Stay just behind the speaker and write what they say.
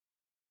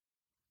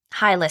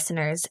Hi,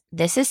 listeners.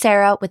 This is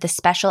Sarah with a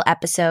special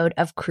episode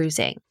of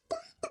Cruising.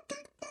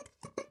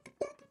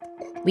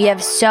 We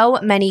have so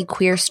many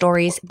queer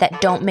stories that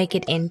don't make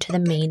it into the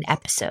main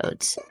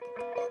episodes.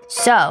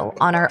 So,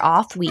 on our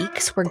off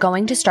weeks, we're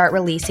going to start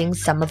releasing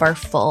some of our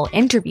full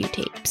interview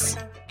tapes.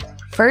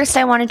 First,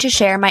 I wanted to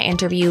share my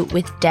interview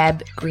with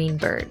Deb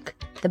Greenberg,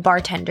 the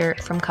bartender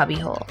from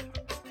Cubbyhole.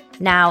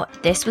 Now,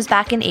 this was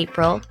back in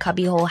April.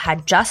 Cubbyhole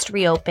had just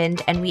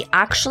reopened, and we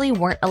actually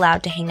weren't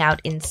allowed to hang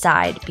out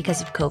inside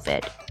because of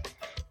COVID.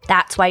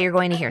 That's why you're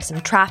going to hear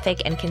some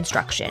traffic and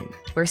construction.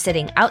 We're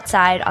sitting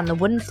outside on the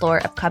wooden floor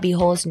of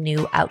Cubbyhole's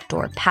new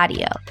outdoor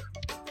patio.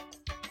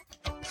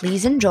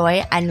 Please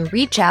enjoy and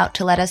reach out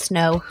to let us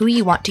know who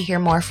you want to hear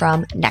more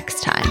from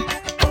next time.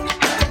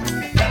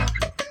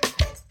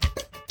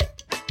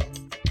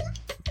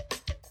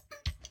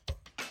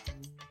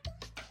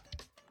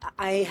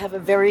 I have a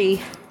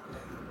very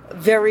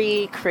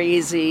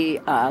crazy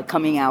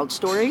coming out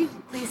story.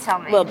 Please tell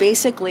me. Well,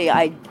 basically,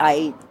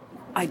 I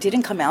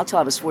didn't come out till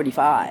I was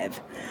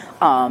 45.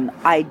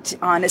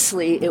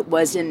 Honestly, it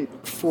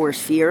wasn't for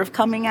fear of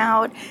coming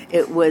out.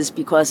 It was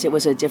because it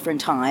was a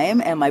different time,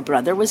 and my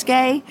brother was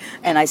gay.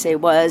 And I say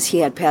he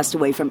had passed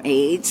away from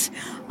AIDS,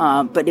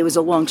 but it was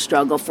a long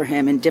struggle for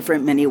him in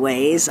many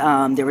ways.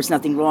 There was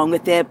nothing wrong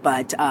with it,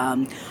 but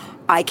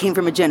I came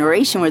from a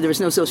generation where there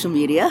was no social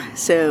media,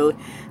 so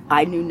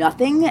I knew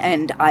nothing,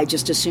 and I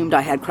just assumed I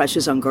had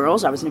crushes on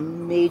girls. I was a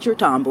major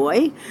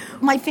tomboy.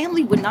 My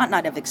family would not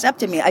have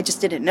accepted me. I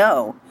just didn't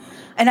know.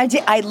 And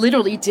I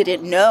literally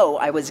didn't know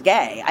I was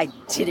gay. I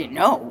didn't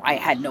know. I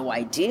had no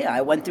idea.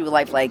 I went through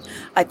life like,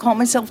 I call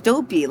myself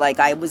dopey. Like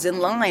I was in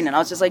line and I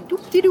was just like,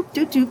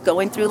 doop,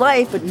 going through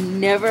life, but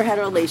never had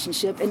a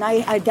relationship. And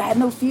I had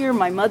no fear.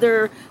 My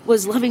mother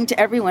was loving to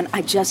everyone.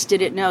 I just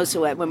didn't know.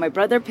 So when my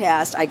brother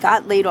passed, I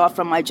got laid off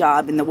from my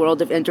job in the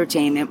world of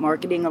entertainment,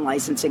 marketing and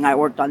licensing. I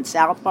worked on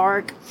South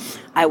Park.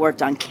 I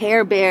worked on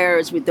Care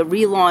Bears with the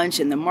relaunch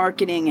and the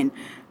marketing and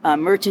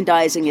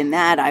merchandising in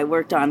that. I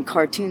worked on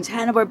cartoons,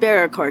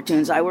 Hanna-Barbera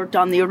cartoons. I worked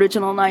on the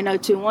original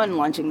 90210,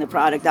 launching the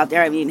product out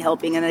there.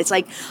 Helping. And it's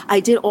like, I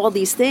did all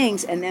these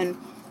things. And then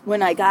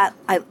when I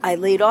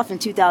laid off in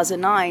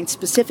 2009,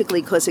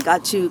 specifically because it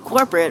got too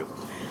corporate,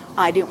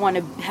 I didn't want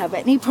to have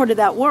any part of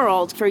that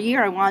world. For a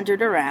year, I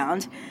wandered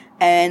around.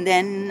 And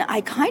then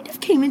I kind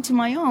of came into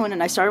my own,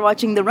 and I started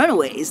watching The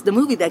Runaways, the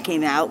movie that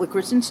came out with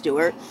Kristen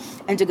Stewart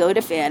and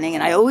Dakota Fanning.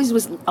 And I always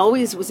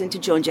was into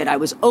Joan Jett. I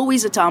was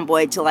always a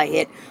tomboy till I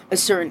hit a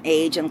certain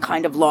age and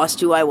kind of lost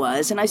who I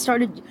was. And I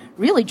started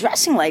really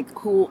dressing like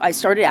who I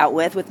started out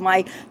with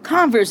my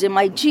Converse and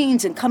my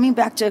jeans, and coming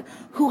back to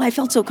who I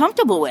felt so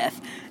comfortable with.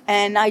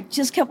 And I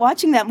just kept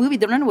watching that movie,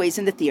 The Runaways,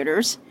 in the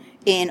theaters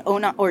in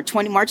March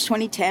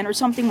 2010 or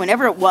something,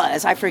 whenever it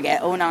was. I forget,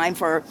 2009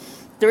 for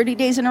 30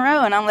 days in a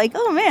row, and I'm like,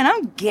 oh man,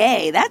 I'm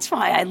gay. That's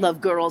why I love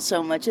girls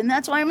so much, and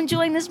that's why I'm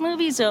enjoying this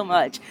movie so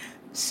much.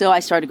 So I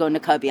started going to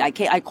Cubby.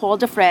 I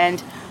called a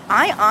friend.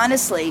 I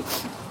honestly,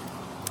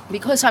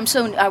 because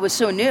I was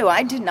so new,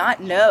 I didn't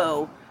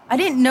know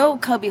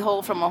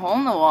Cubbyhole from a hole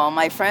in the wall.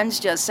 My friends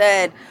just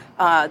said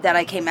that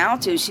I came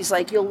out to. She's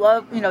like, you'll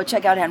love,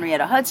 check out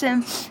Henrietta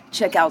Hudson,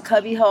 check out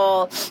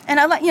Cubbyhole. And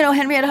I like,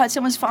 Henrietta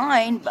Hudson was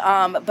fine,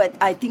 but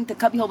I think the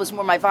Cubbyhole was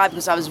more my vibe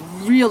because I was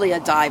really a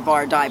dive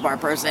bar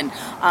person.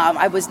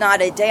 I was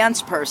not a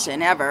dance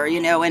person ever,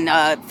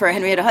 and for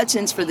Henrietta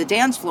Hudson's, for the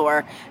dance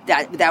floor,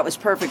 that was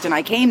perfect. And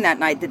I came that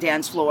night, the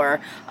dance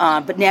floor,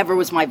 but never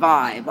was my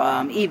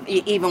vibe.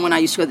 Even when I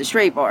used to go to the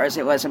straight bars,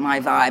 it wasn't my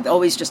vibe.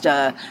 Always just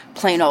a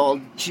plain old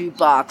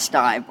jukebox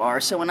dive bar.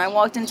 So when I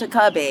walked into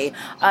Cubby,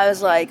 I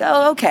was like,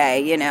 oh,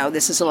 okay,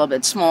 this is a little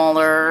bit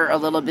smaller, a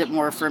little bit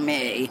more for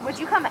me. Would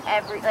you come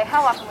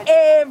how often would you?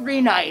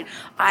 Every night.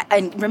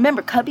 And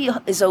remember, Cubby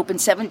is open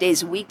 7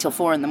 days a week till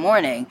 4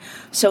 a.m.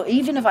 So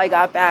even if I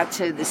got back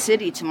to the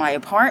city, to my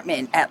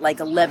apartment at like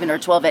 11 or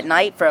 12 at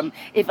night, from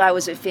if I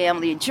was a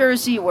family in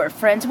Jersey or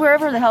friends,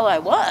 wherever the hell I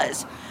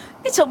was,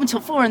 it's open till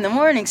 4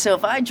 a.m. So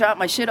if I drop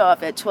my shit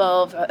off at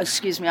 12,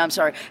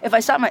 if I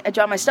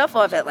drop my stuff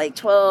off at like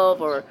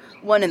 12 or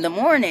 1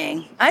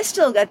 a.m, I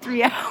still got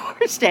 3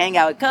 hours to hang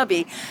out at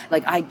Cubby.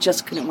 Like, I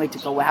just couldn't wait to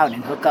go out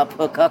and hook up.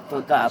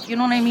 You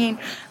know what I mean?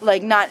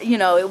 Like, not,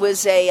 it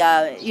was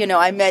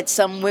I met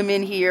some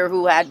women here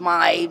who had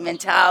my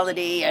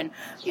mentality, and,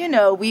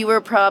 we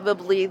were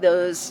probably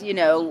those,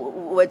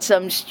 what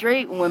some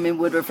straight women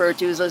would refer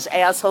to as those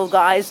asshole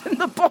guys in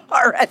the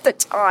bar at the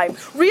time.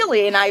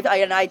 Really, and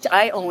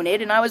I own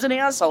it, and I was an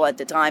asshole at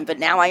the time, but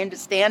now I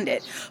understand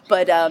it.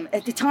 But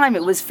at the time,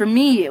 it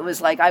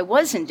was like I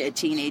wasn't a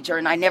teenager,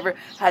 and I never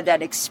had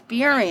that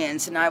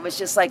experience, and I was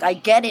just like, I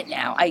get it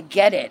now. I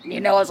get it.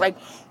 It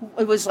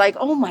was like,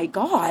 oh my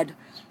God,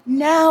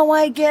 now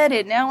I get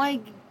it. Now I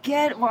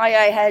get why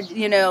I had,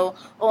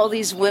 all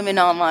these women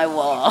on my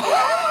wall.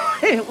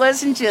 It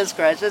wasn't just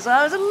crushes.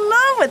 I was in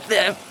love with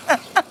them.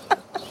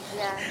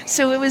 Yeah.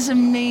 So it was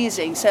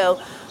amazing.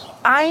 So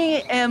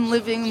I am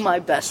living my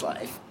best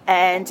life.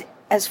 And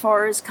as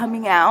far as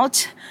coming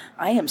out,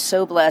 I am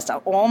so blessed.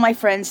 All my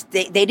friends,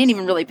 they didn't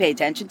even really pay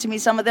attention to me,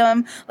 some of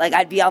them. Like,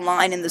 I'd be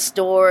online in the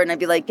store, and I'd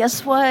be like,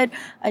 guess what?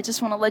 I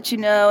just want to let you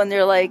know. And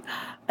they're like,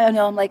 I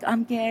know, I'm like,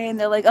 I'm gay. And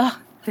they're like, oh,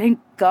 thank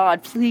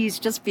God, please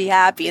just be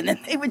happy. And then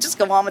they would just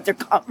go on with their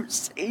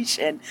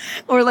conversation.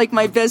 Or like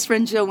my best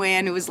friend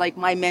Joanne, who was like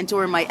my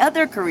mentor in my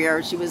other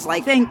career, she was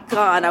like, thank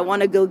God, I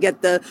want to go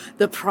get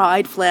the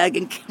pride flag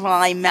and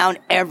climb Mount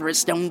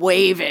Everest and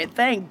wave it.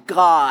 Thank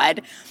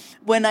God.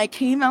 When I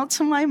came out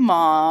to my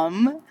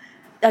mom,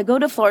 I go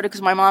to Florida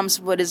because my mom's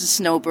a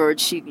snowbird.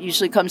 She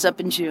usually comes up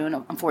in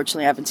June.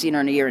 Unfortunately, I haven't seen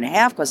her in a year and a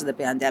half because of the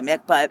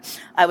pandemic. But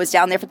I was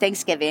down there for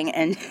Thanksgiving,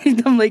 and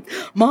I'm like,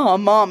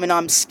 Mom, and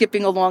I'm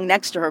skipping along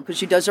next to her because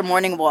she does her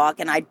morning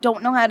walk, and I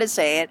don't know how to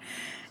say it.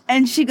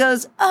 And she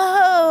goes,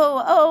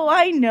 oh,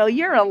 I know,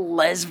 you're a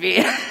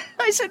lesbian.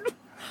 I said,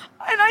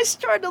 and I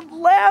started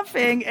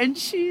laughing, and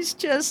she's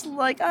just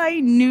like,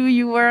 I knew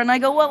you were. And I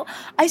go, well,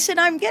 I said,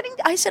 I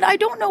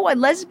don't know what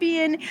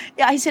lesbian.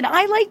 I said,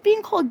 I like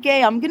being called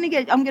gay. I'm going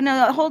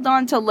to hold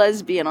on to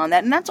lesbian on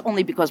that. And that's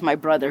only because my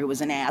brother, who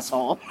was an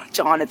asshole,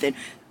 Jonathan,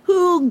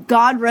 who,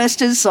 God rest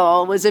his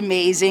soul, was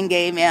amazing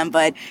gay man,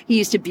 but he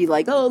used to be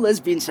like, oh,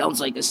 lesbian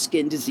sounds like a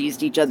skin disease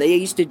to each other. They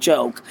used to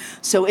joke.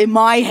 So in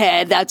my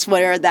head, that's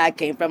where that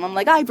came from. I'm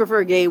like, I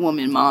prefer gay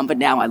woman, Mom, but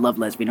now I love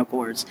lesbian, of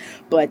course.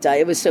 But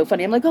it was so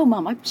funny. I'm like, oh,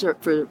 Mom, I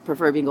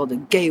prefer being called a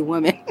gay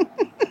woman.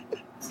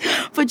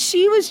 But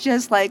she was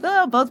just like,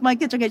 oh, both my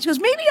kids are gay. She goes,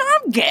 maybe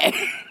I'm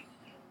gay.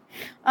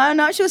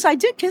 No, she goes, I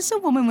did kiss a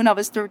woman when I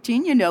was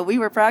 13. We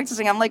were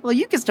practicing. I'm like, well,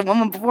 you kissed a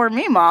woman before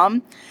me,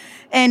 Mom.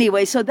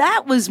 Anyway, so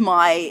that was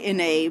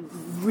in a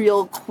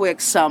real quick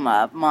sum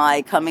up,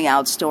 my coming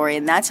out story.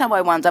 And that's how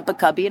I wound up at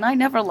Cubby, and I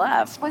never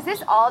left. Was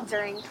this all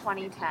during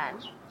 2010?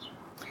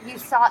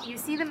 You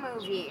see the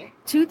movie.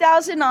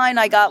 2009,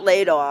 I got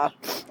laid off.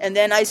 And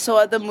then I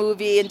saw the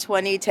movie in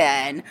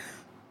 2010.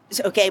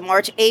 Okay,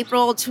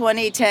 April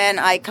 2010,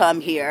 I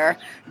come here.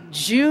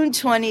 June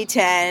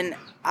 2010,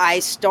 I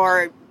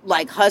start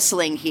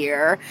hustling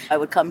here. I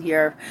would come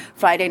here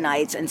Friday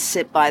nights and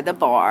sit by the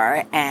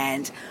bar,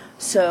 and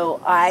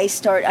so I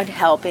started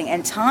helping,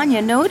 and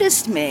Tanya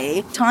noticed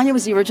me. Tanya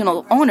was the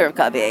original owner of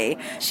Cubby.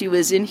 She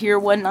was in here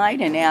one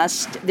night and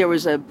asked, there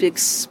was a big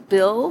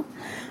spill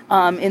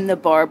in the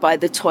bar by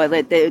the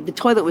toilet. The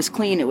toilet was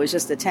clean. It was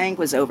just the tank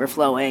was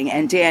overflowing,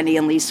 and Danny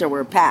and Lisa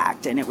were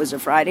packed, and it was a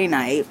Friday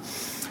night.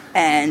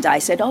 And I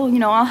said, oh,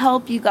 I'll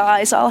help you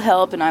guys. I'll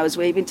help. And I was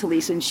waving to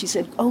Lisa, and she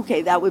said,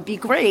 okay, that would be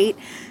great.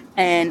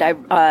 And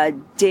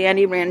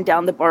Danny ran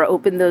down the bar,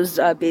 opened those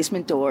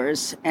basement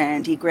doors,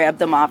 and he grabbed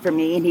the mop from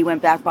me, and he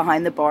went back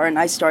behind the bar, and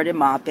I started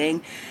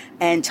mopping.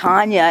 And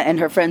Tanya and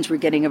her friends were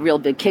getting a real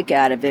big kick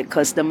out of it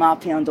because the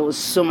mop handle was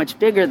so much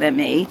bigger than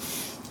me.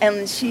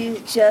 And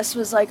she just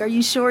was like, are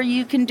you sure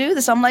you can do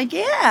this? I'm like,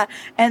 yeah.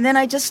 And then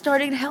I just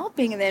started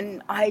helping, and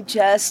then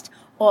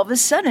all of a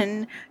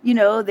sudden,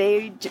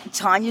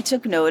 Tanya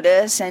took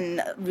notice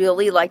and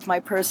really liked my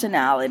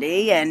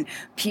personality, and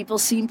people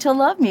seemed to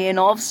love me. And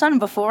all of a sudden,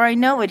 before I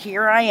know it,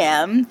 here I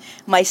am,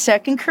 my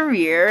second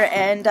career,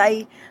 and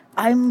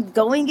I'm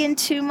going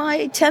into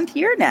my 10th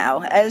year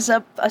now as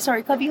a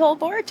cubbyhole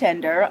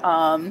bartender.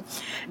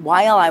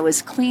 While I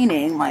was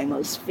cleaning, my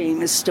most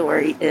famous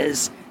story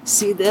is,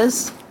 see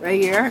this right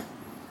here?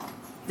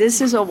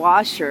 This is a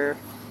washer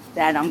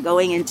that I'm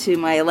going into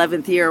my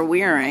 11th year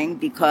wearing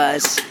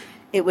because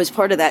it was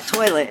part of that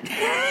toilet.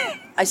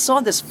 I saw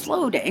this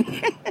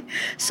floating.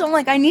 So I'm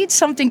like, I need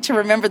something to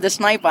remember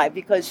this night by,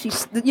 because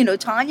she's,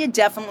 Tanya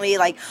definitely,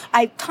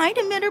 I kind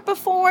of met her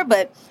before,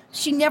 but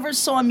she never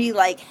saw me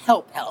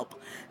help.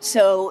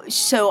 So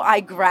I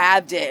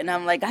grabbed it, and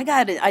I'm like,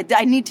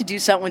 I need to do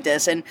something with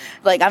this. And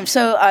I'm just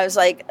going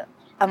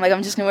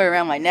to wear it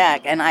around my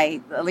neck. And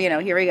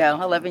here we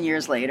go, 11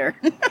 years later.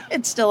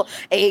 It's still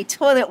a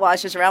toilet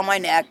washer's around my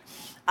neck.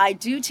 I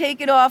do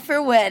take it off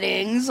for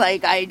weddings.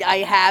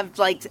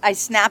 I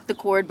snapped the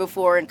cord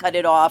before and cut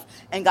it off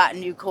and got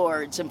new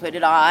cords and put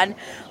it on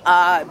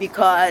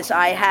because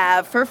I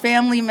have, for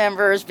family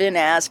members, been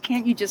asked,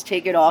 can't you just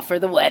take it off for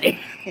the wedding?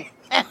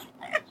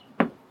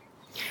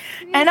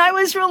 And I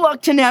was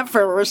reluctant at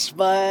first,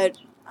 but,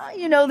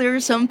 there are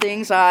some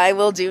things I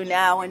will do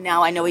now, and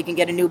now I know we can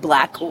get a new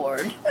black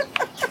cord.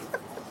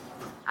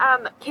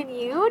 Can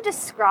you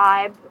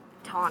describe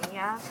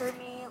Tanya for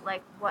me?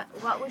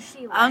 What was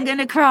she like? I'm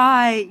gonna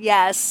cry.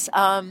 Yes.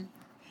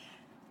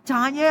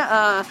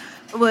 Tanya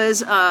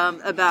was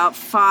about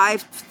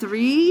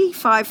 5'3",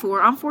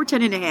 5'4". I'm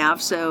 4'10" and a half,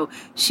 so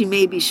she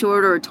may be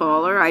shorter or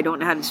taller. I don't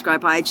know how to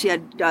describe height. She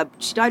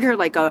dyed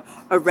her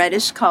a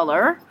reddish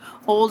color.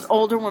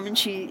 Older woman.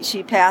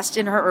 She passed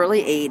in her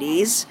early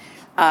 80s.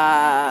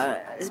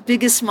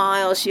 Biggest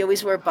smile. She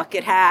always wore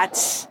bucket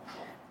hats,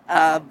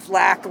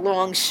 black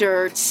long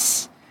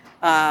shirts.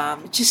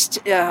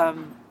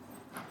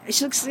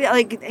 She looks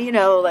like,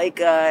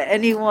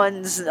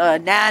 anyone's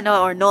Nana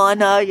or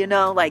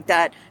Nonna, like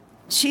that.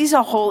 she's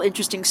a whole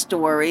interesting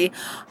story.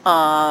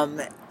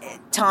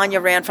 Tanya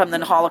ran from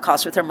the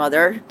Holocaust with her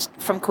mother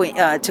from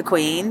to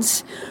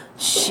Queens.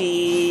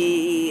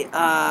 She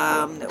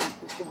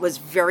was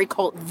very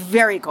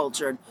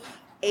cultured.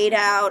 Ate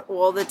out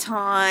all the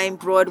time,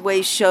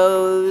 Broadway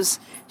shows.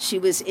 She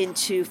was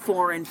into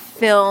foreign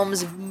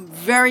films,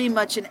 very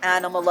much an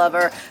animal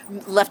lover,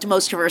 left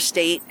most of her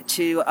estate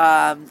to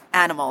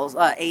animals,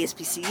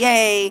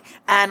 ASPCA,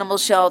 animal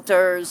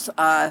shelters.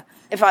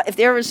 If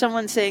there was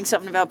someone saying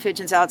something about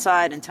pigeons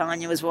outside and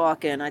Tanya was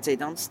walking, I'd say,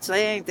 don't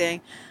say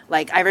anything.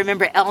 Like, I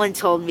remember Ellen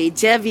told me,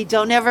 Debbie,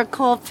 don't ever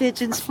call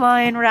pigeons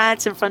flying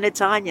rats in front of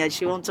Tanya.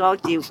 She won't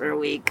talk to you for a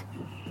week.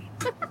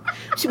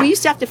 We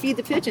used to have to feed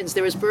the pigeons.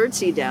 There was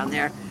birdseed down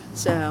there.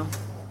 So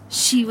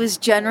she was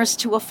generous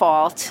to a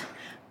fault.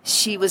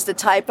 She was the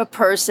type of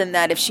person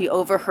that if she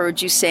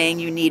overheard you saying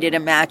you needed a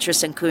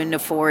mattress and couldn't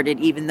afford it,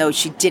 even though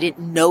she didn't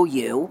know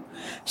you,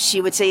 she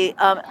would say,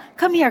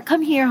 come here,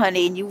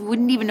 honey. And you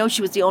wouldn't even know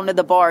she was the owner of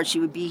the bar. She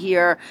would be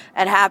here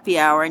at happy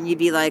hour and you'd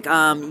be like,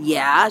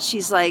 yeah.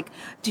 She's like,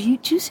 do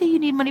you say you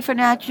need money for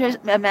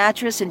a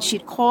mattress? And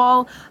she'd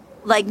call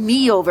like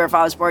me over if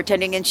I was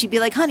bartending and she'd be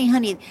like,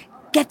 honey,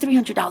 get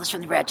 $300 from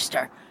the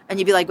register. And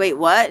you'd be like, wait,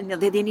 what? And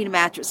they need a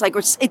mattress. Like,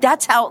 or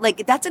that's how,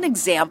 like, that's an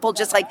example.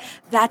 Just like,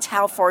 that's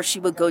how far she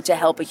would go to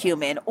help a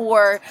human.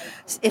 Or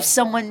if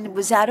someone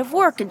was out of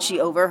work and she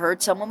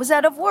overheard someone was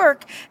out of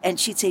work and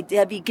she'd say,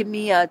 Debbie, give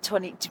me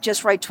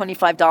just write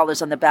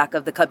 $25 on the back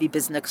of the Cubby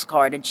business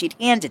card. And she'd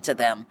hand it to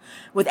them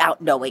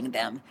without knowing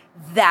them.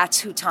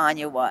 That's who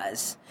Tanya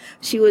was.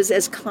 She was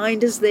as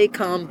kind as they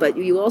come, but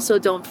you also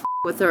don't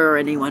with her or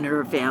anyone in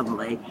her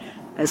family.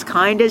 As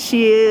kind as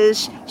she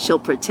is, she'll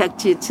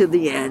protect you to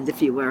the end, if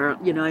you were,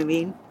 you know what I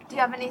mean? Do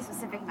you have any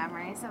specific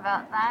memories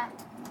about that?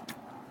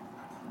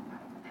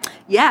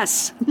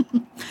 Yes.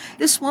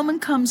 This woman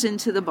comes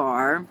into the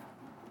bar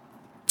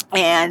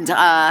and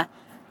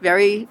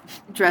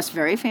dressed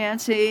very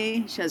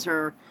fancy. She has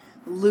her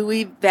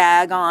Louis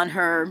bag on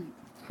her,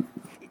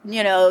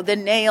 you know, the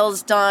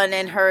nails done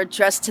and her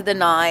dressed to the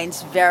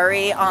nines,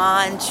 very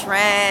on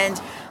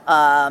trend.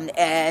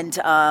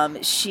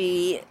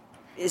 She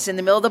is in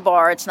the middle of the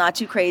bar. It's not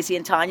too crazy.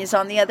 And Tanya's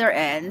on the other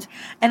end.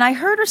 And I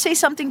heard her say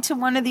something to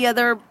one of the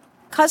other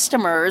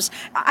customers.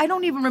 I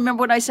don't even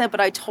remember what I said,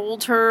 but I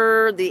told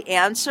her the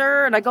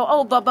answer. And I go,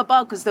 oh, blah, blah,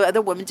 blah, because the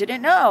other woman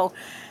didn't know.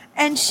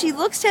 And she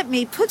looks at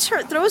me,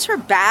 throws her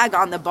bag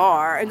on the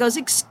bar and goes,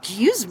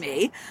 excuse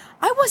me,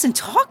 I wasn't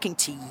talking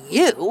to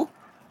you.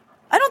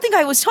 I don't think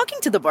I was talking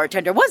to the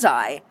bartender, was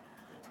I?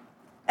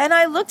 And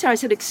I looked at her, I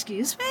said,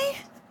 excuse me?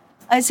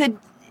 I said,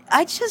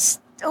 I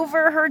just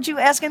overheard you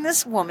asking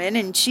this woman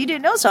and she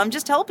didn't know, so I'm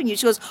just helping you.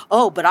 She goes,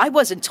 oh, but I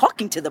wasn't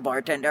talking to the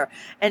bartender.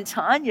 And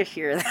Tanya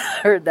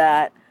heard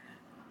that.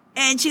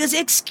 And she goes,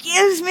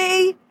 excuse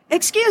me,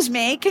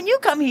 can you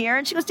come here?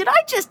 And she goes, did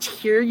I just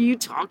hear you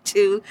talk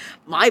to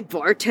my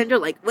bartender?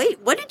 Like,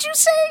 wait, what did you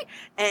say?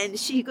 And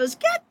she goes,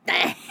 get the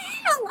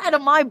hell out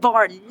of my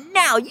bar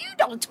now. You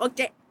don't talk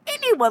to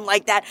anyone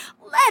like that,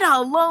 let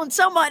alone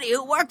somebody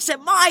who works at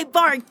my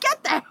bar.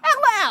 Get the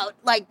hell out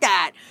like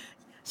that.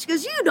 She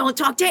goes, you don't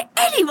talk to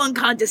anyone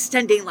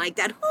condescending like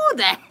that. Who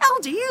the hell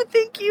do you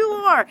think you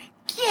are?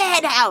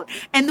 Get out.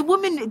 And the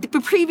woman,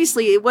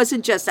 previously, it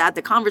wasn't just that.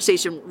 The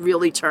conversation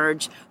really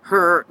turned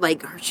her,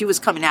 like, she was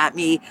coming at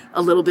me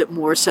a little bit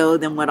more so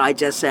than what I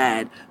just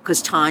said,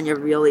 because Tanya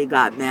really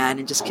got mad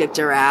and just kicked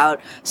her out.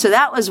 So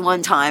that was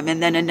one time.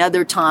 And then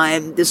another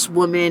time, this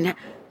woman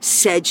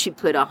said she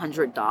put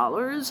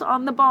 $100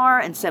 on the bar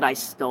and said I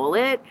stole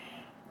it.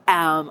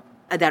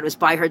 That was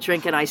by her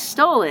drink and I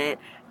stole it.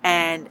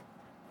 And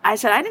I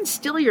said, I didn't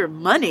steal your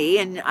money.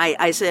 And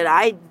I said,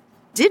 I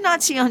did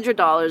not see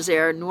 $100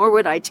 there, nor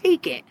would I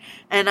take it.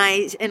 And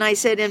I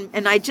said,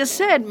 and I just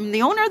said,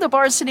 the owner of the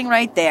bar is sitting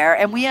right there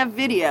and we have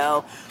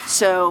video.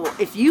 So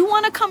if you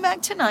want to come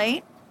back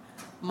tonight,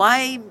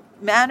 my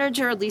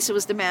manager, Lisa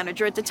was the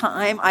manager at the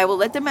time, I will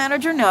let the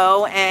manager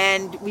know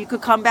and we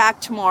could come back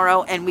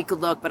tomorrow and we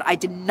could look, but I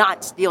did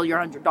not steal your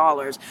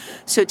 $100.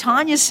 So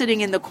Tanya's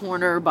sitting in the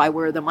corner by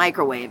where the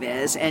microwave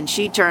is and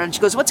she turns,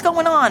 she goes, what's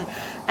going on?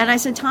 And I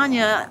said,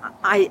 Tanya,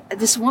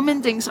 this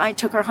woman thinks I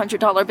took her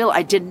 $100 bill.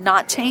 I did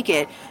not take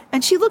it.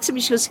 And she looks at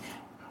me, she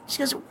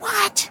goes,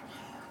 what?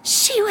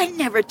 She would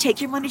never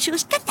take your money. She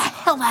goes, get the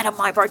hell out of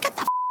my bar. Get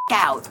the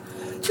out.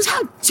 She goes,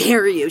 how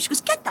dare you? She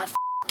goes, get the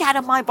out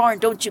of my bar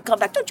and don't you come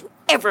back. Don't you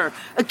ever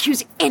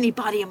accuse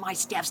anybody in my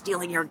staff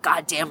stealing your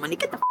goddamn money.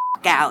 Get the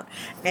out.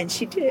 And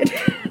she did.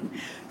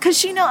 Because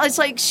she knows, it's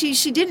like she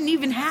didn't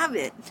even have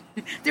it.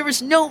 There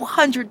was no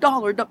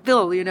 $100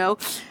 bill, you know.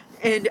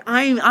 And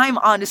I'm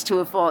honest to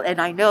a fault, and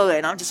I know it.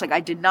 And I'm just like,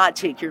 I did not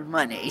take your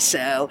money.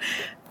 So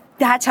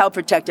that's how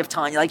protective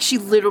Tanya, like, she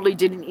literally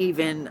didn't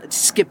even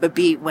skip a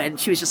beat when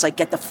she was just like,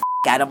 get the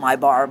out of my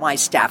bar. My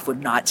staff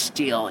would not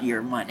steal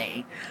your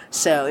money.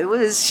 So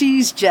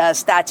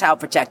that's how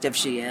protective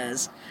she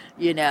is,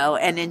 you know,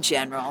 and in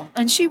general.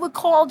 And she would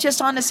call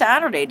just on a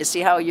Saturday to see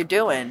how you're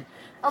doing.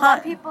 A lot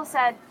of people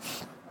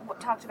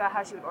talked about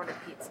how she would order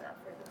pizza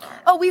for the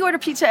Oh, we order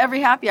pizza every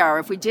happy hour.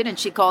 If we didn't,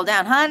 she called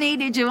down, honey,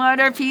 did you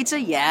order pizza?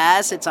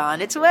 Yes, it's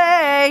on its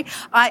way.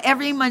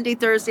 Every Monday,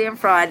 Thursday, and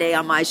Friday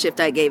on my shift,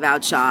 I gave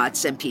out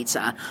shots and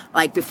pizza.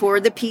 Like before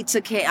the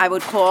pizza came, I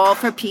would call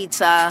for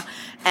pizza,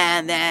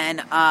 and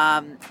then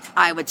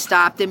I would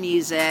stop the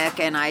music,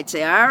 and I'd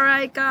say, all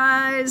right,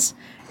 guys,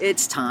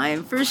 it's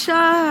time for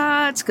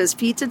shots because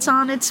pizza's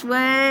on its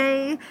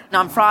way. And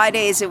on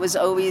Fridays, it was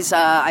always,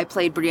 I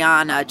played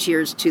Brianna,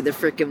 Cheers to the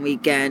Frickin'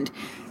 Weekend,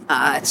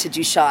 to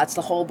do shots.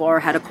 The whole bar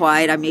had a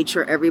quiet. I made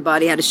sure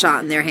everybody had a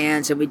shot in their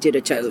hands, and we did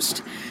a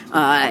toast.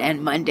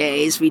 And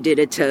Mondays, we did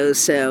a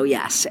toast. So,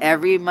 yes,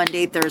 every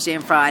Monday, Thursday,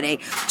 and Friday.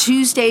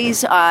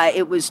 Tuesdays,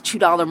 it was $2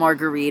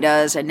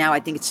 margaritas, and now I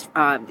think it's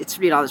 $3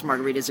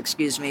 margaritas,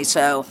 excuse me.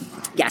 So,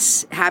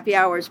 yes, happy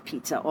hours,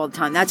 pizza all the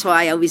time. That's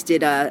why I always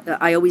did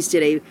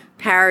a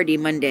parody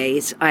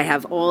Mondays. I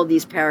have all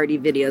these parody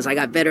videos. I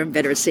got better and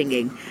better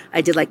singing.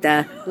 I did like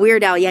the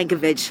Weird Al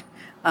Yankovic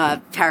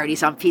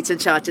parodies on Pizza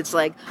and Shots. It's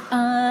like,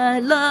 I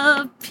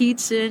love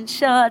pizza and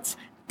shots.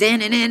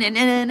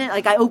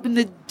 Like I opened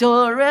the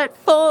door at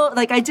 4.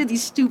 Like I did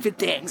these stupid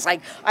things.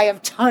 Like I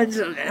have tons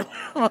of them.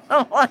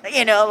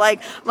 You know,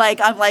 like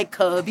I'm like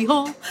Cubby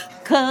Hole,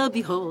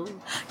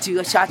 do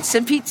a shots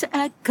and pizza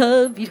at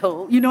Cubby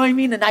Hole. You know what I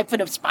mean? And I put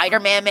a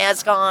Spider-Man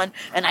mask on,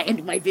 and I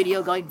ended my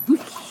video going,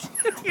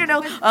 you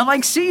know, I'm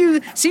like, see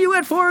you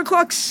at 4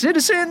 o'clock,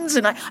 citizens.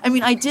 And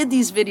I did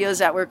these videos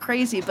that were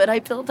crazy, but I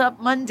built up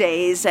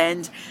Mondays,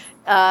 and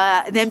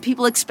then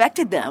people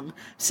expected them.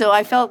 So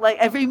I felt like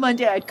every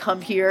Monday I'd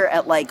come here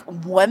at like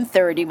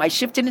 1:30. My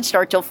shift didn't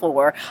start till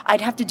 4.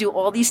 I'd have to do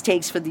all these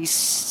takes for these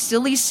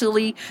silly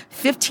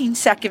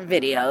 15-second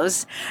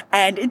videos.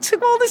 And it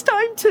took all this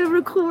time to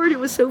record. It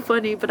was so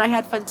funny, but I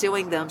had fun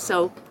doing them.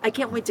 So I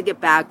can't wait to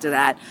get back to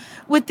that.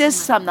 With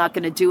this, I'm not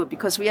going to do it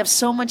because we have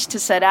so much to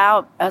set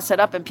up,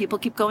 and people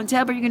keep going,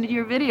 Deb, are you going to do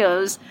your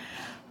videos?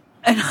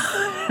 And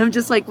I'm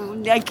just like,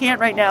 I can't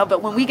right now.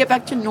 But when we get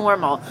back to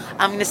normal,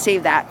 I'm going to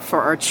save that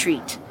for our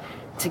treat,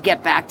 to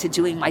get back to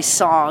doing my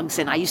songs.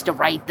 And I used to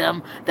write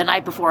them the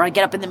night before. I'd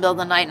get up in the middle of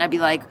the night and I'd be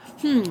like,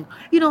 you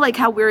know, like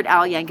how Weird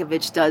Al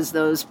Yankovic does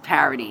those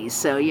parodies.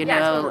 So,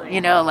 totally.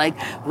 you know, like,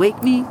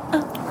 wake me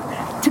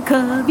up to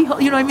Cubby Hole.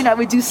 You know what I mean? I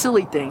would do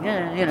silly thing,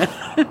 you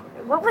know.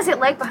 What was it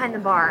like behind the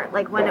bar?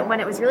 Like when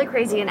it was really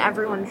crazy and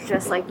everyone's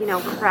just like, you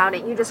know,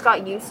 crowded. You just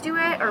got used to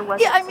it, or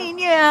was it? I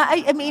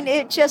mean,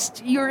 it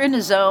just, you're in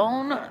a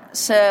zone.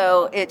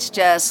 So it's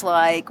just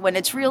like when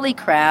it's really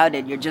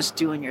crowded, you're just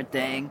doing your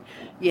thing.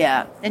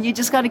 Yeah. And you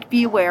just got to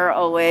be aware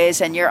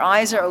always. And your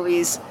eyes are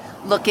always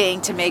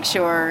looking to make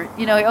sure,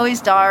 you know, you're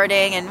always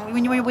darting. And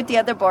when you're with the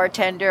other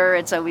bartender,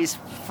 it's always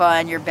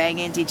fun. You're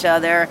banging into each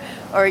other.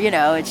 Or, you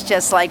know, it's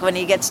just like when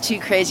it gets too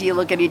crazy, you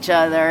look at each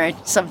other. And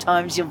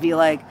sometimes you'll be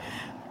like,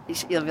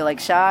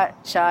 shot,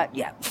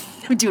 yeah.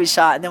 We do a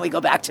shot, and then we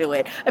go back to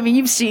it. I mean,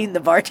 you've seen the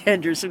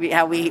bartenders,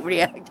 how we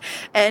react.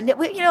 And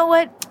you know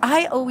what?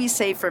 I always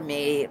say for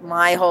me,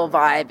 my whole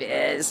vibe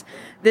is,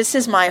 this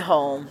is my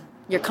home.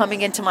 You're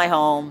coming into my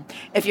home.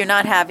 If you're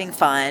not having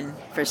fun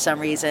for some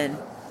reason,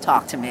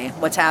 talk to me.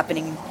 What's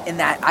happening in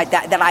that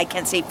I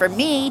can see. For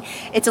me,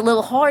 it's a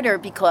little harder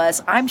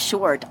because I'm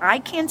short. I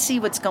can't see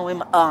what's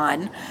going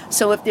on.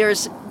 So if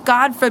there's,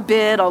 God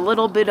forbid, a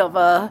little bit of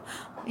a,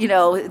 you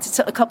know, it's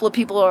a couple of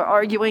people are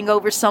arguing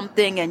over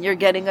something and you're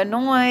getting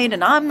annoyed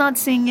and I'm not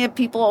seeing it.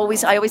 I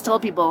always tell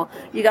people,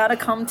 you got to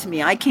come to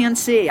me. I can't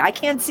see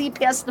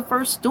past the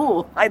first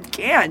stool. I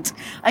can't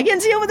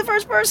see over the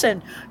first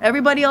person.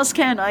 Everybody else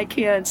can. I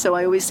can't. So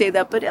I always say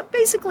that. But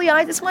basically,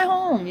 it's my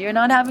home. You're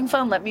not having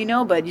fun. Let me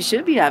know, but you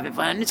should be having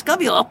fun. It's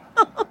Cubby Hole.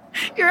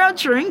 You're out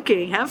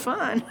drinking. Have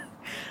fun.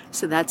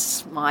 So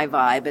that's my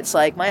vibe. It's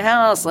like my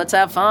house. Let's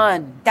have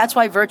fun. That's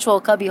why virtual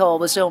Cubby Hole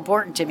was so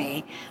important to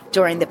me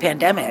during the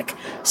pandemic,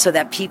 so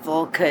that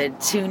people could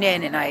tune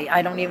in. And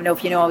I don't even know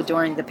if you know,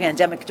 during the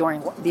pandemic,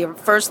 during the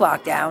first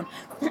lockdown,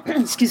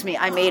 excuse me,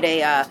 I made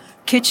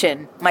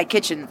my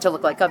kitchen to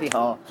look like Cubby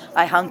Hole.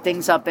 I hung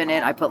things up in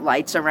it. I put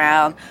lights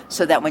around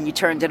so that when you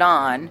turned it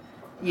on,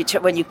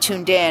 when you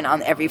tuned in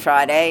on every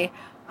Friday,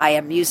 I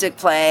had music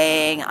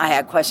playing, I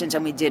had questions,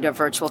 and we did a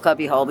virtual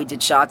Cubby Hole. We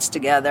did shots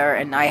together,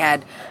 and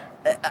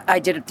I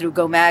did it through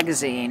Go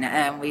Magazine,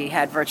 and we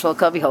had virtual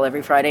Cubby Hole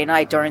every Friday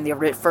night during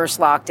the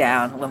first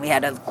lockdown when we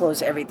had to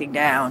close everything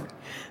down.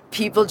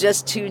 People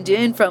just tuned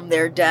in from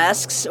their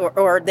desks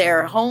or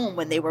their home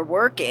when they were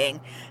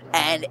working,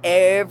 and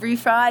every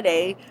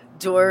Friday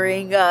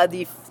during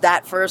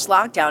that first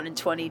lockdown in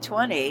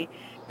 2020,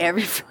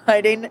 every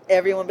Friday,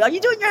 everyone would be like, you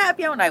doing your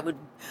happy hour? And I would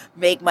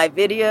make my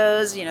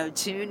videos, you know,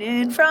 tune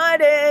in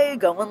Friday,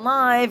 going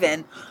live.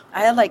 And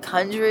I had like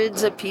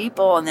hundreds of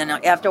people. And then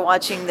after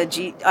watching the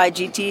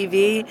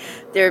IGTV,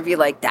 there'd be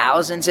like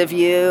thousands of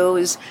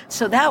views.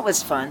 So that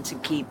was fun to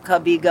keep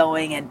Cubby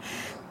going. And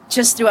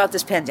just throughout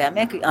this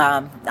pandemic,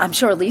 I'm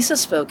sure Lisa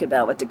spoke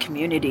about what the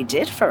community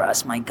did for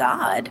us. My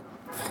God.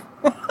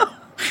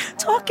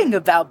 Talking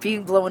about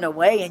being blown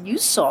away. And you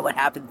saw what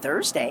happened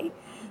Thursday.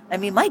 I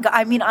mean, my God,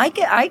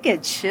 I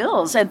get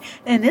chills, and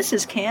this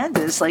is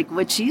Candace, like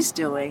what she's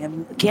doing,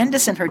 and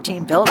Candace and her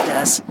team built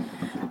this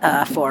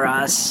for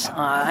us.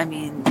 I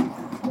mean,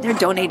 they're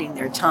donating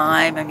their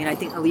time. I mean, I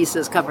think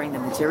Elisa's covering the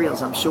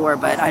materials, I'm sure,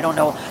 but I don't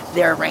know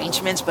their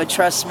arrangements. But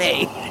trust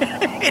me,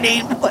 it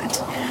ain't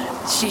what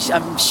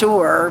I'm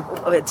sure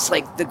it's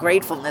like the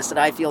gratefulness that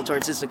I feel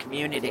towards this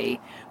community.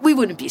 We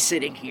wouldn't be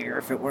sitting here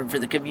if it weren't for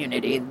the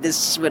community.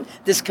 This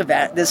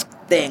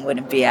thing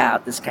wouldn't be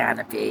out, this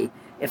canopy,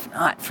 if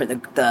not for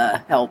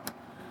the help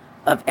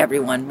of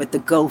everyone with the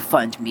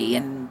GoFundMe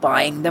and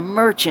buying the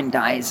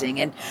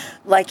merchandising. And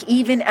like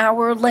even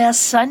our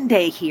last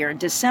Sunday here in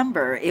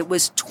December, it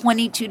was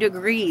 22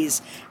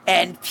 degrees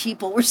and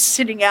people were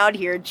sitting out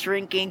here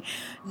drinking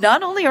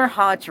not only our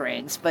hot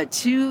drinks, but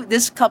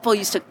this couple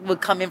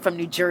would come in from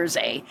New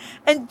Jersey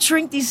and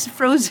drink these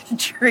frozen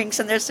drinks,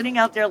 and they're sitting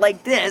out there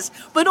like this,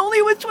 but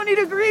only with 20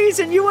 degrees,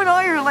 and you and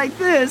I are like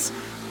this.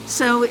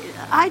 So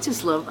I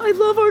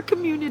love our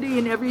community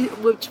in every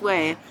which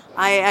way.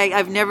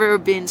 I've never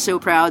been so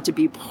proud to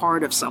be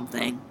part of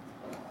something.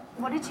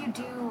 What did you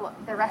do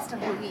the rest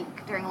of the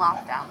week during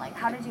lockdown? Like,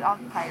 how did you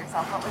occupy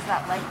yourself? What was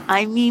that like?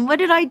 I mean, what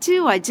did I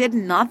do? I did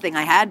nothing.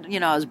 I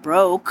was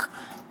broke.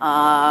 You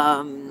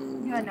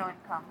had no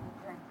income.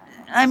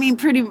 I mean,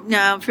 pretty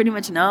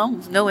much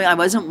no. No, I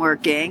wasn't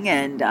working,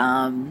 and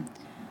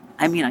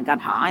I mean, I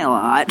got high a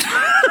lot.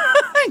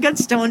 I got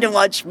stoned and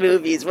watched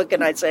movies. What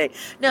can I say?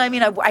 No, I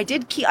mean, I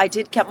did keep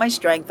my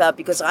strength up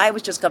because I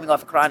was just coming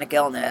off a chronic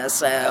illness,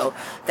 so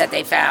that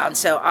they found.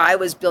 So I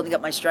was building up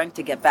my strength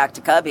to get back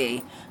to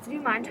Cubby. Do you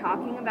mind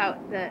talking about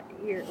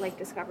your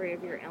discovery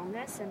of your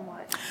illness and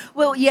what?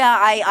 Well, yeah,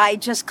 I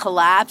just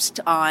collapsed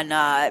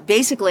on.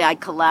 Basically, I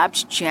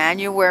collapsed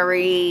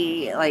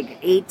January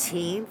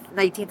 18th,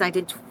 19th,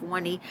 19th,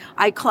 20.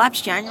 I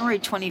collapsed January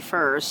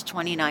 21st,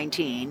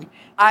 2019.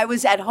 I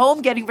was at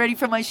home getting ready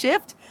for my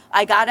shift.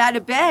 I got out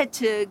of bed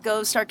to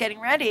go start getting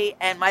ready,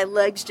 and my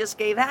legs just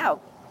gave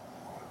out.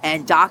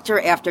 And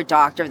doctor after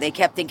doctor, they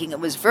kept thinking it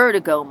was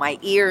vertigo, my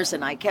ears,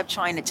 and I kept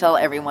trying to tell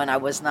everyone I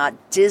was not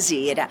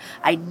dizzy.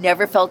 I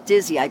never felt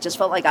dizzy. I just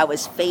felt like I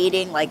was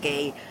fading, like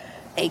a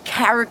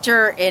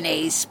character in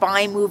a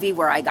spy movie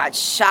where I got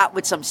shot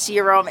with some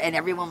serum and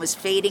everyone was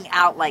fading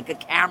out like a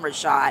camera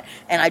shot.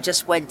 And I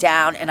just went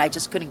down and I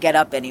just couldn't get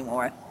up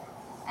anymore.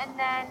 And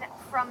then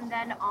from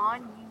then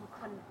on, you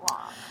couldn't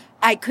walk.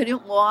 I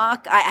couldn't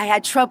walk. I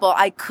had trouble.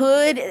 I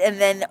could, and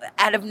then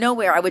out of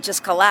nowhere, I would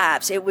just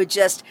collapse. It would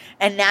just,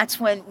 and that's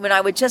when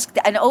I would just,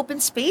 in open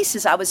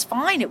spaces, I was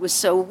fine. It was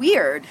so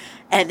weird.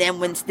 And then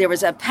when there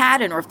was a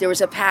pattern, or if there was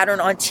a pattern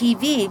on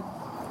TV,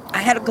 I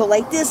had to go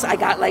like this. I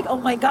got like, oh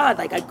my God,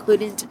 like I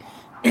couldn't,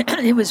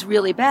 it was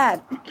really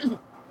bad.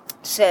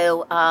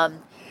 So,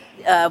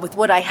 with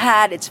what I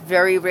had, it's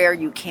very rare.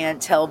 You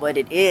can't tell what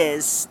it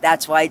is.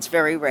 That's why it's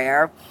very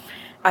rare.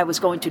 I was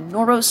going to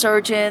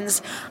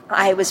neurosurgeons.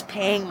 I was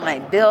paying my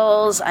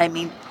bills. I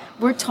mean,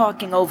 we're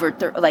talking over,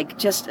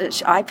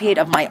 I paid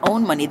of my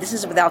own money. This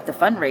is without the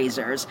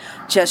fundraisers,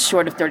 just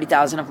short of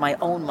 $30,000 of my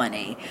own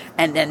money.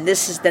 And then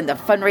then the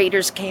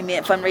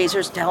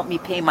fundraisers to help me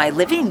pay my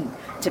living,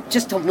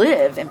 to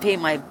live and pay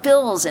my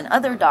bills and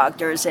other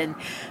doctors. And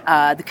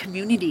the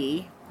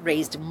community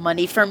raised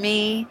money for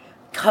me.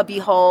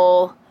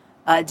 Cubbyhole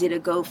did a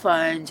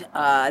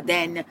GoFund.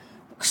 Then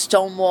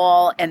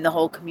Stonewall and the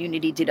whole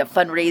community did a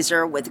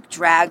fundraiser with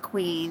drag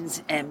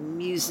queens and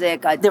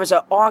music. There was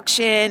an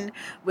auction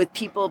with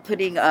people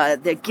putting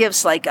their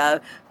gifts,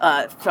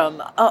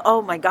 from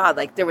oh my God,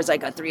 like there was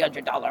like a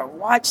 $300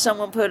 watch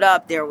someone put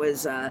up. There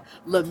was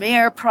La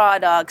Mer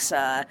products.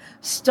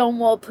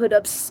 Stonewall put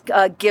up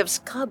gifts.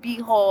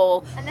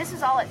 Cubbyhole. And this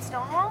is all at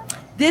Stonewall?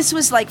 This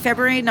was like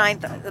February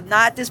 9th,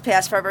 not this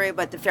past February,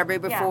 but the February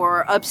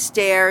before,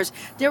 upstairs.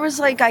 There was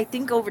I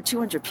think over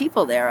 200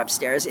 people there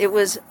upstairs.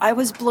 I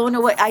was blown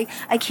away.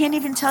 I can't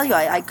even tell you.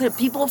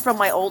 People from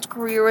my old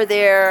career were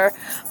there.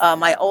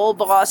 My old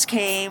boss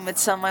came with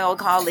some of my old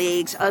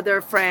colleagues,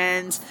 other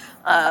friends,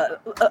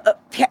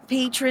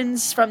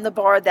 patrons from the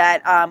bar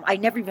that I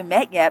never even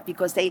met yet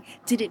because they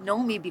didn't know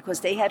me because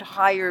they had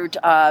hired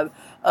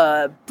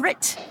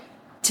Britt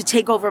to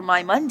take over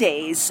my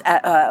Mondays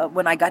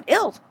when I got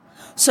ill.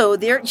 So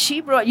she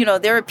brought,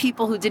 there are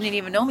people who didn't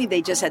even know me.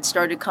 They just had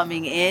started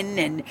coming in,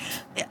 and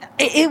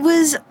it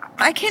was,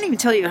 I can't even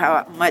tell you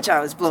how much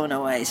I was blown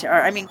away.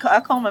 I mean,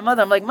 I called my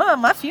mother. I'm like,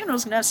 Mom, my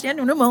funeral's going to have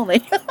standing room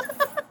only.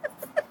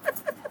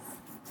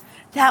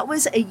 That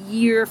was a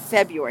year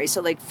February.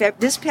 So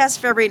this past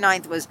February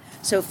 9th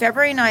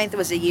February 9th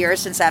was a year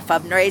since that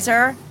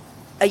fundraiser.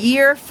 A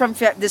year from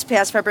this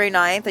past February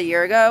 9th, a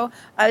year ago,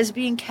 I was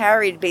being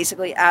carried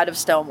basically out of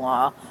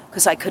Stonewall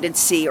because I couldn't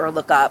see or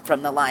look up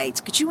from the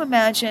lights. Could you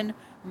imagine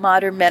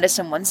modern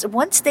medicine?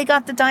 Once they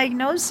got the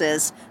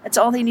diagnosis, that's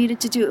all they needed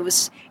to do.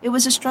 It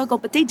was a struggle,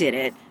 but they did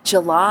it.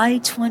 July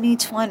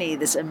 2020,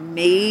 this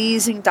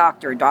amazing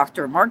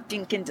Dr. Mark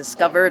Dinkin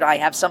discovered I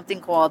have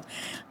something called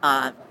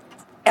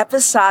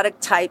episodic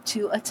type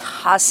 2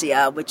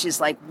 ataxia, which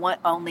is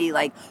only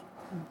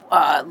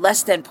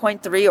less than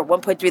 0.3 or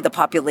 1.3 the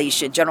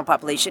population, general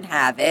population,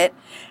 have it.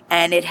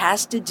 And it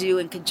has to do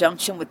in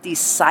conjunction with these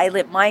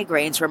silent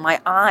migraines where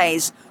my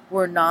eyes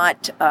were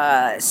not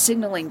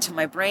signaling to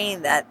my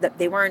brain that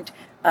they weren't,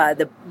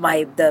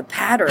 the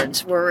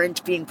patterns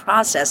weren't being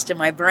processed in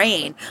my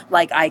brain.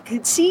 Like I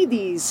could see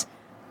these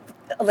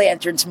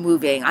lanterns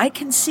moving. I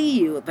can see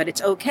you, but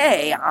it's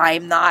okay.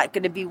 I'm not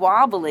going to be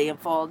wobbly and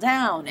fall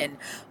down. And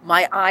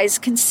my eyes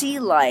can see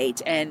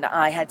light. And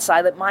I had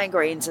silent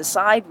migraines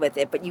aside with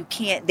it, but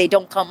they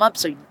don't come up,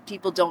 so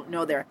people don't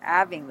know they're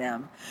having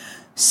them.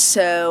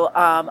 So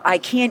I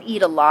can't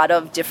eat a lot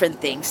of different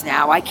things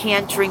now. I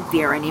can't drink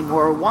beer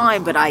anymore or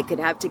wine, but I could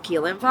have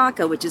tequila and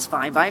vodka, which is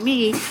fine by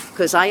me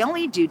because I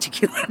only do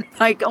tequila.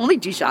 I only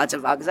do shots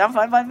of vodka. I'm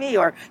fine by me,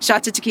 or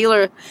shots of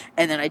tequila,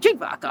 and then I drink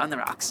vodka on the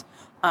rocks.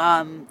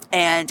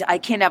 And I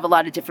can't have a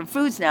lot of different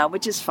foods now,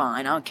 which is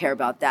fine. I don't care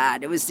about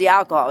that. It was the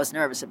alcohol I was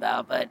nervous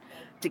about, but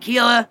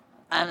tequila,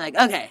 I'm like,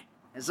 okay,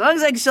 as long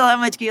as I can still have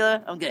my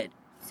tequila, I'm good.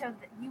 So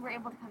you were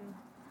able to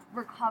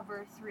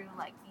recover through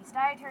like these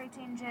dietary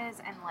changes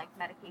and like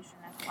medication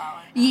as well?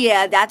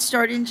 Yeah, that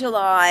started in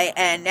July,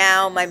 and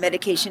now my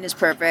medication is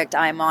perfect.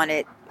 I'm on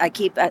it. I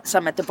keep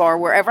some at the bar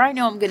wherever I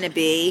know I'm going to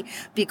be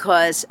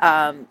because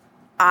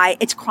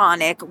it's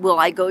chronic. Will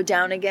I go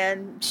down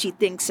again? She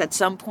thinks at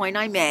some point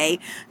I may.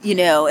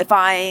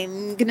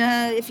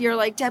 If you're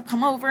like, Deb,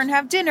 come over and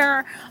have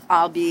dinner,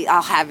 I'll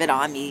have it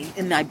on me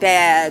in my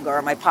bag or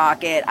in my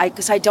pocket.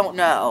 Because I don't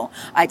know.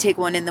 I take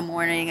one in the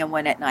morning and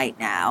one at night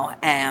now,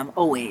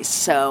 always.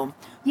 So,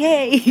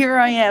 yay, here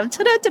I am.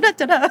 Ta-da, ta-da,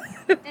 ta-da.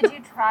 Did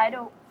you try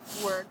to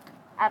work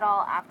at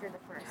all after the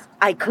first?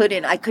 I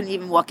couldn't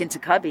even walk into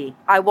Cubby.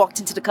 I walked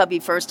into the Cubby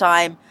first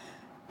time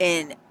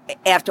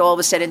after all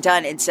was said and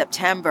done in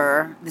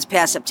this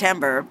past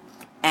September,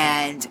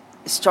 and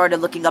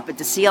started looking up at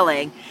the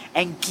ceiling,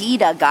 and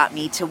Gita got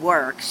me to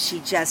work.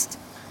 She just,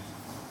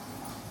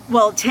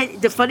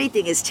 the funny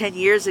thing is 10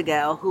 years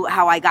ago,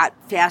 how I got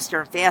faster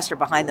and faster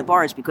behind the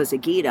bar is because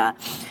of Gita.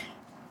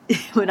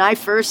 When I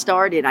first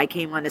started, I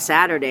came on a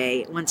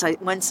Saturday. Once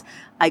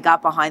I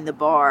got behind the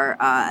bar,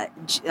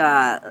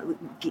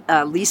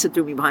 Lisa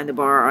threw me behind the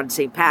bar on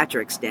St.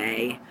 Patrick's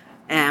Day.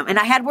 And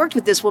I had worked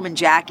with this woman,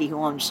 Jackie, who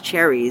owns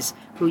Cherries,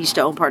 who used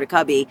to own part of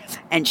Cubby,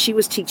 and she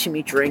was teaching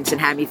me drinks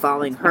and had me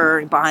following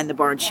her behind the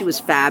bar, and she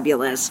was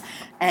fabulous.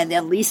 And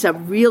then Lisa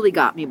really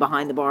got me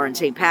behind the bar on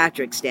St.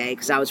 Patrick's Day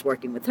because I was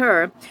working with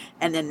her.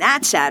 And then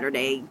that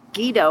Saturday,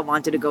 Gita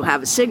wanted to go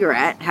have a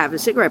cigarette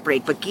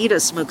break, but Gita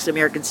smokes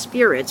American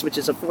Spirits, which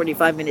is a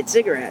 45-minute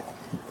cigarette.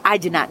 I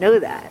did not know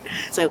that.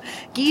 So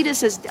Gita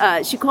says,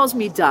 she calls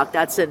me Duck.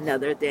 That's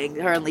another thing,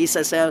 her and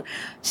Lisa. So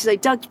she's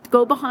like, Duck,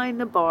 go behind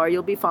the bar.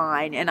 You'll be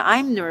fine. And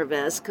I'm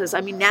nervous because,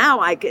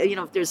 now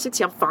if there's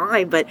 60, I'm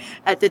fine. But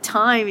at the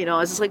time, I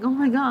was just like, oh,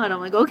 my God. I'm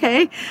like,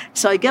 okay.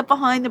 So I get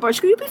behind the bar.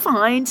 She goes, you'll be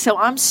fine. So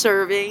I'm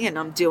serving and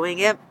I'm doing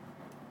it.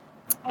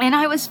 And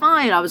I was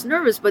fine. I was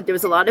nervous, but there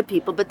was a lot of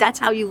people. But that's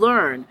how you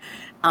learn.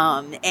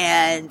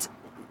 And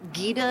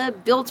Gita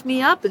built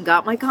me up and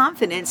got my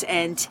confidence.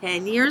 And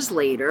 10 years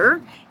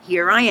later,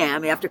 here I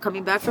am after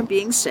coming back from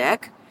being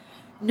sick,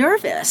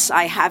 nervous.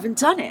 I haven't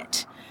done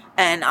it.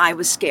 And I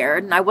was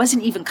scared. And I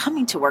wasn't even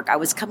coming to work. I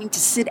was coming to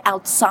sit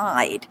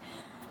outside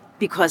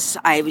because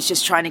I was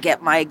just trying to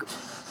get my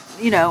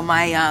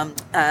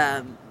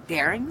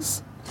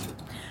bearings.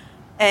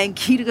 And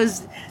Gita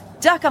goes,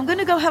 Duck, I'm going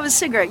to go have a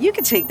cigarette. You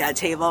can take that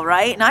table,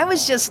 right? And I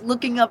was just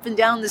looking up and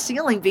down the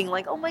ceiling being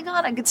like, oh, my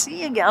God, I could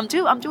see you again.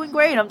 I'm doing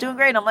great. I'm doing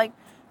great. I'm like,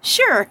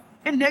 sure.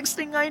 And next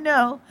thing I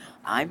know,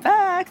 I'm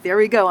back. There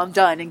we go. I'm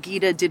done. And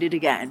Gita did it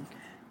again.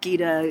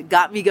 Gita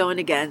got me going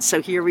again.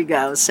 So here we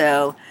go.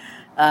 So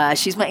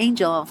she's my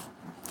angel.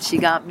 She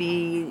got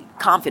me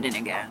confident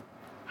again.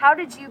 How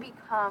did you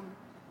become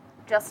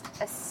just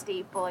a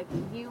staple? Like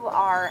you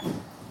are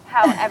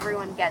how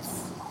everyone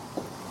gets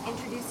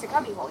introduced to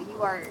Cubbyhole.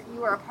 You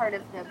are a part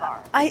of the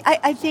bar.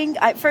 I think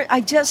I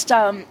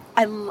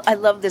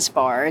love this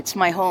bar. It's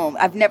my home.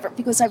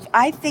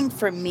 I think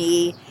for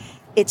me,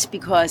 it's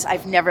because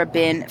I've never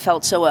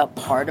felt so a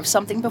part of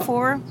something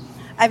before.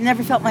 I've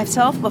never felt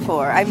myself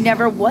before. I've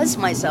never was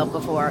myself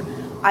before.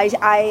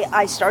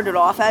 I started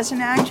off as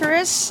an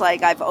actress.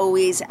 Like I've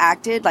always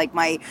acted. Like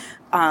my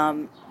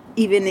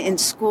even in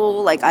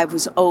school, like I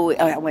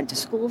went to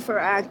school for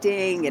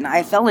acting and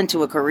I fell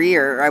into a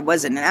career. I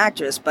wasn't an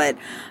actress, but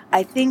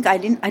I think I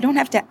don't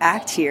have to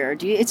act here.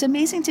 It's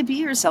amazing to be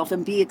yourself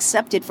and be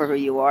accepted for who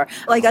you are.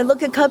 Like I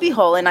look at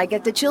Cubbyhole and I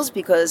get the chills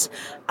because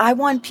I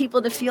want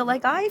people to feel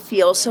like I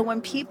feel. So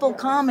when people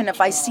come and if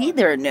I see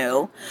they're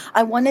new,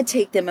 I want to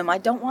take them and I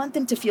don't want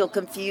them to feel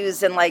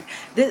confused and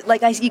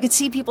you could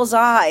see people's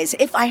eyes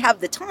if I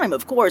have the time,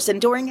 of course. And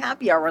during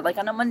happy hour, like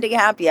on a Monday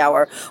happy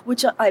hour,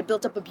 which I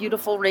built up a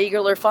beautiful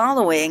regular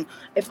following.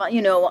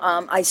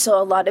 I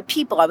saw a lot of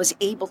people. I was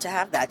able to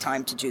have that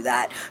time to do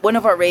that. One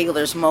of our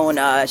regulars,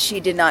 Mona, she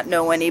did not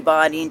know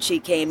anybody and she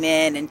came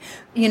in and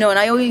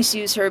I always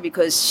use her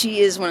because she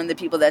is one of the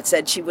people that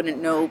said she wouldn't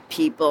know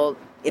people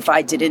if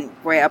I didn't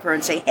grab her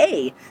and say,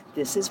 hey,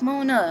 this is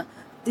Mona.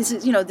 this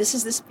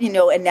is,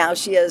 and now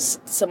she has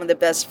some of the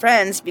best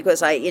friends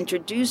because I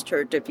introduced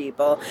her to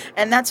people.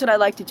 And that's what I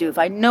like to do. If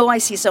I know I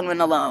see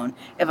someone alone,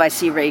 if I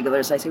see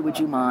regulars, I say, would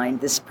you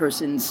mind this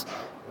person's,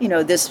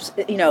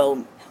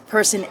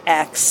 person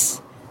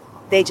X,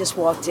 they just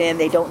walked in,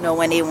 they don't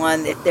know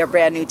anyone, they're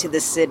brand new to the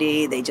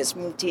city, they just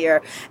moved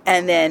here.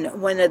 And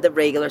then one of the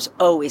regulars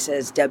always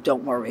says, Deb,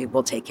 don't worry,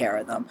 we'll take care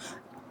of them.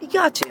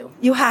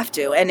 You have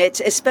to. And it's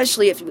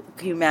especially if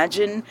you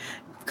imagine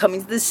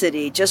coming to the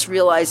city, just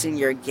realizing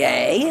you're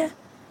gay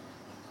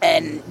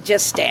and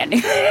just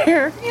standing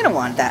there. You don't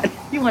want that.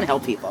 You want to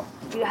help people.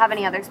 Do you have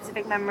any other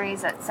specific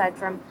memories aside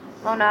from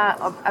Mona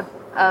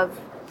of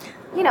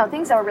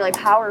things that were really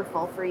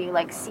powerful for you,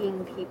 like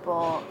seeing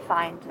people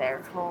find their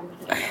home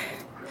here?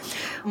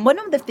 One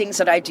of the things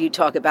that I do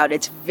talk about,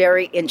 it's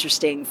very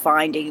interesting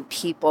finding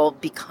people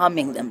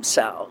becoming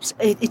themselves.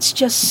 It's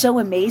just so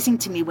amazing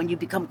to me when you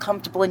become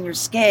comfortable in your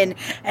skin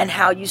and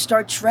how you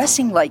start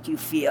dressing like you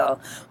feel.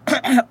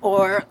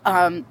 Or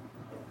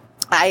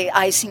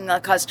I seen a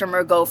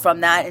customer go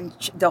from that and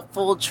the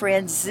full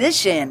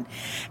transition,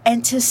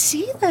 and to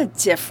see the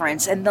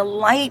difference and the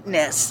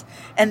lightness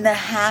and the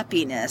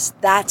happiness,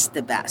 that's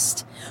the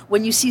best.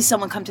 When you see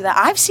someone come to that,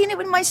 I've seen it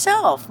with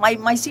myself.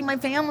 I see my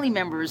family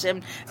members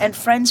and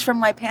friends from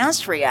my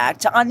past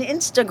react on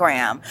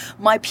Instagram.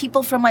 My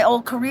people from my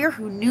old career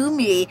who knew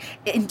me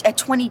at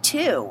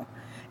 22.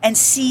 And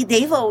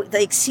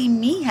they've seen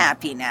me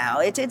happy now.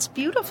 It's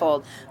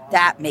beautiful.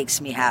 That makes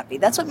me happy.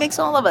 That's what makes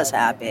all of us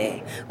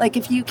happy. Like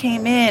if you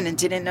came in and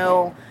didn't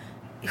know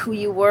who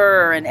you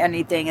were and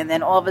anything, and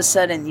then all of a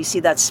sudden you see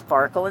that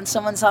sparkle in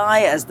someone's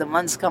eye as the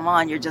months come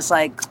on, you're just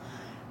like,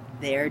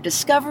 they're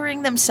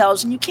discovering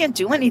themselves, and you can't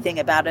do anything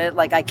about it.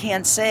 Like I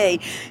can't say,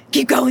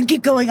 keep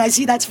going, I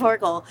see that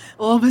sparkle.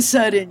 All of a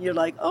sudden you're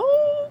like,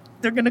 oh,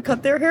 they're going to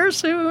cut their hair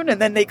soon.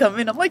 And then they come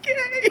in, I'm like, yay.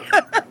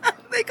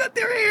 They cut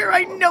their hair.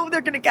 I know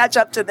they're going to catch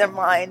up to their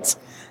minds.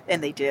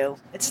 And they do.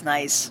 It's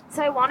nice.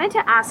 So I wanted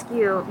to ask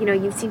you,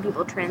 you've seen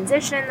people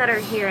transition that are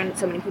here, and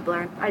so many people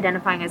are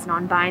identifying as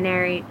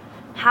non-binary.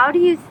 How do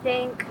you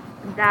think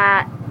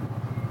that,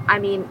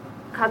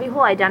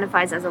 Cubbyhole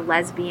identifies as a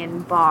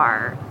lesbian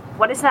bar.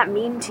 What does that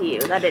mean to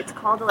you, that it's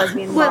called a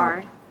lesbian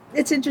bar?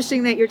 It's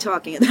interesting that you're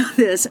talking about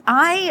this.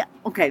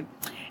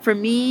 For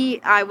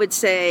me, I would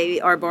say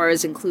our bar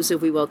is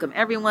inclusive. We welcome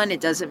everyone. It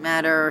doesn't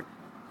matter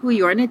who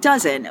you are, and it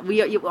doesn't.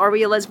 Are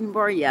we a lesbian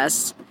bar?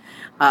 Yes.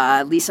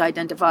 Lisa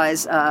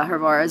identifies her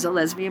bar as a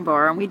lesbian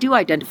bar, and we do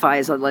identify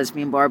as a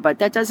lesbian bar, but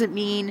that doesn't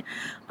mean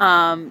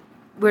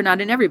we're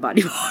not an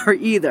everybody bar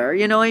either.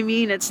 You know what I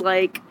mean? It's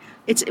like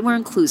we're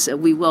inclusive.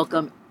 We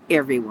welcome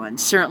everyone.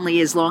 Certainly,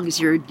 as long as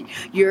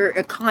you're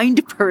a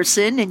kind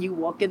person and you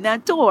walk in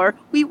that door,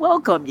 we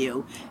welcome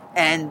you.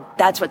 And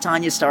that's what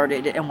Tanya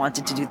started and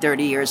wanted to do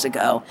 30 years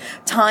ago.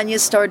 Tanya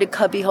started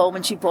Cubbyhole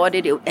when she bought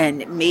it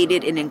and made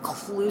it an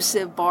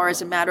inclusive bar.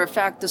 As a matter of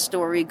fact, the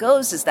story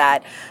goes is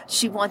that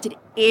she wanted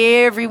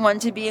everyone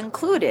to be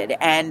included.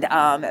 And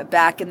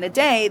back in the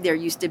day, there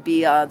used to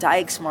be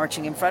dykes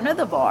marching in front of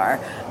the bar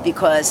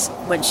because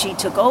when she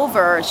took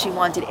over, she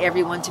wanted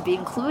everyone to be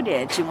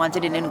included. She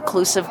wanted an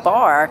inclusive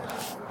bar.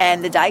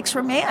 And the dykes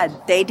were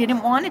mad. They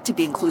didn't want it to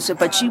be inclusive,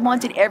 but she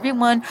wanted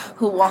everyone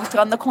who walked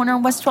on the corner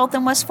on West 12th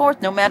and West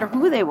 4th, no matter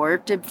who they were,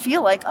 to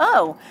feel like,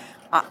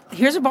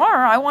 here's a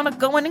bar. I want to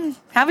go in and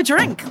have a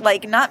drink.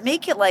 Like, not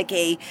make it like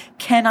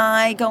can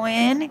I go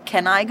in?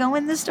 Can I go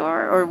in this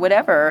door? Or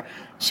whatever.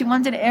 She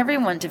wanted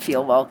everyone to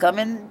feel welcome.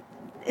 And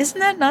isn't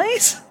that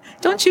nice?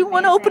 Don't you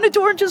want to open a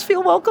door and just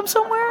feel welcome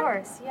somewhere? Of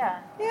course, yeah.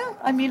 Yeah,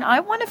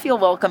 I want to feel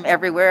welcome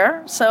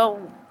everywhere.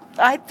 So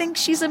I think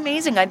she's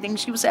amazing. I think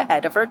she was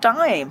ahead of her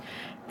time.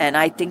 And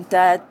I think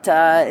that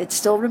it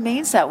still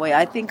remains that way.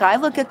 I think I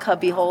look at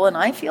Cubbyhole and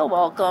I feel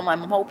welcome.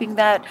 I'm hoping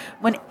that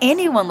when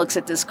anyone looks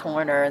at this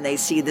corner and they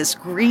see this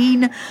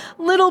green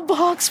little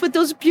box with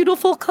those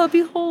beautiful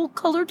Cubbyhole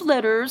colored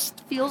letters,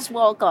 feels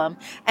welcome.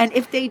 And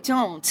if they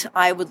don't,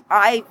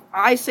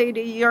 I say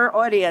to your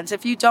audience,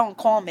 if you don't,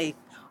 call me.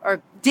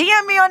 Or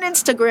DM me on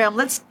Instagram.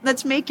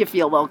 Let's make you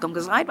feel welcome,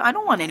 because I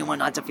don't want anyone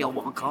not to feel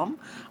welcome,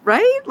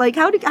 right? Like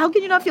how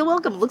can you not feel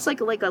welcome? It looks like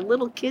a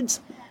little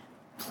kid's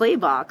play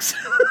box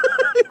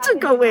to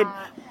go in.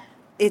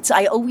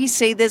 I always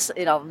say this,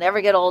 and I'll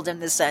never get old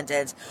in this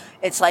sentence.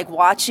 It's like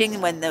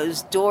watching when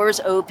those doors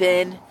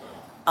open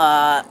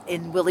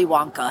in Willy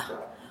Wonka,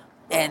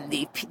 and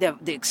the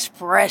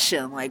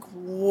expression, like,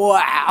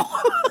 wow.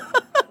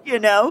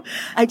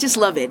 I just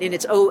love it. And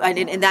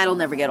and that'll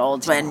never get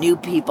old. When new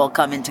people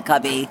come into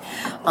Cubby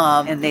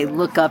and they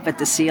look up at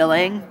the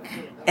ceiling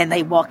and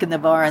they walk in the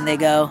bar and they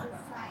go,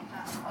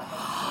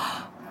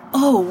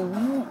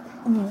 oh,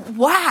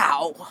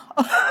 wow.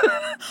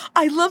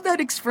 I love that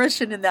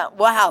expression and that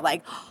wow,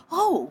 like,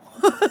 oh,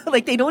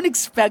 like they don't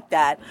expect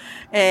that.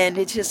 And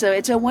it's just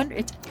it's a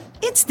wonder.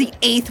 It's the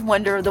eighth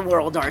wonder of the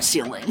world, our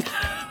ceiling.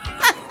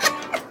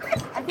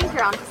 I think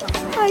you're onto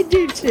something. I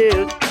do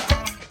too.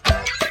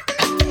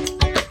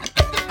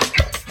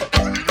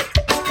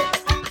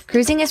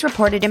 Cruising is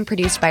reported and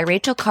produced by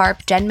Rachel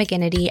Karp, Jen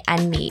McGinnity,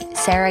 and me,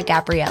 Sarah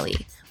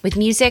Gabrielli, with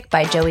music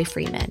by Joey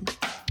Freeman.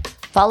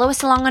 Follow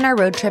us along on our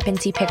road trip and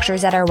see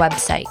pictures at our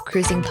website,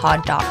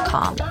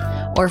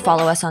 cruisingpod.com, or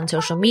follow us on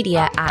social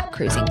media at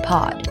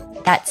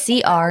cruisingpod. That's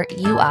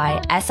CRUISINGPOD.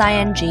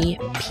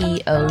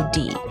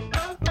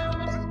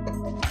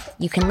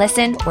 You can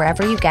listen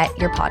wherever you get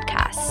your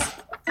podcasts.